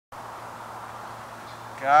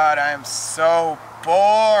God, I am so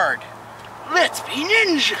bored. Let's be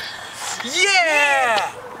ninjas.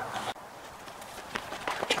 Yeah!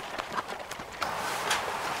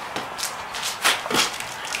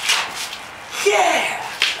 Yeah!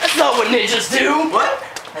 That's not what ninjas do. What?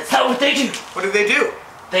 That's not what they do. What do they do?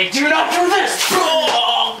 They do not do this.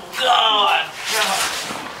 Oh, God.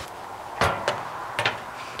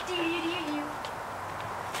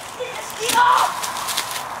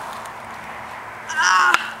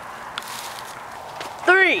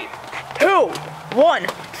 3, 2, 1,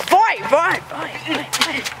 fight!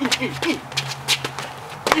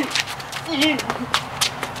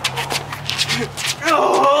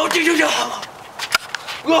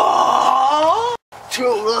 Oh,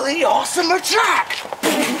 totally awesome attack!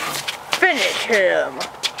 Finish him!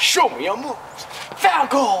 Show me your moves!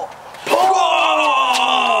 Falco!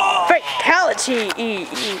 Fatality!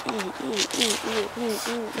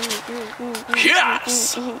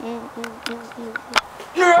 Yes!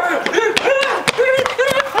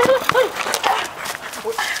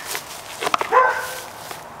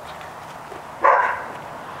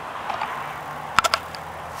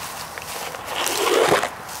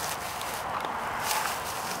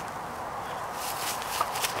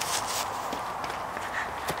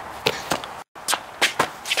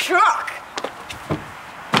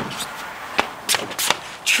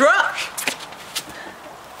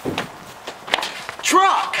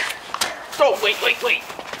 Truck! Oh, wait.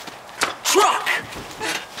 Truck!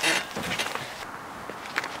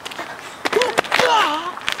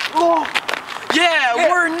 Yeah,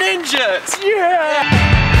 we're ninjas! Yeah!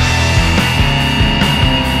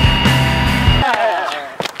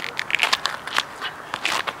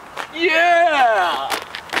 Yeah!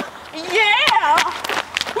 Yeah!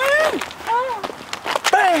 Woo!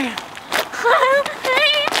 Bam!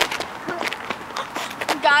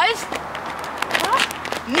 Guys?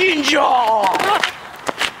 Ninja!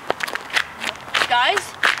 Guys?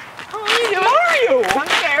 Mario! I'm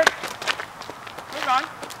scared. Where's Ron?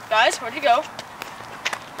 Guys, where'd you go?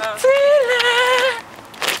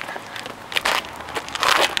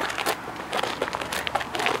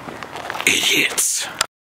 Idiots!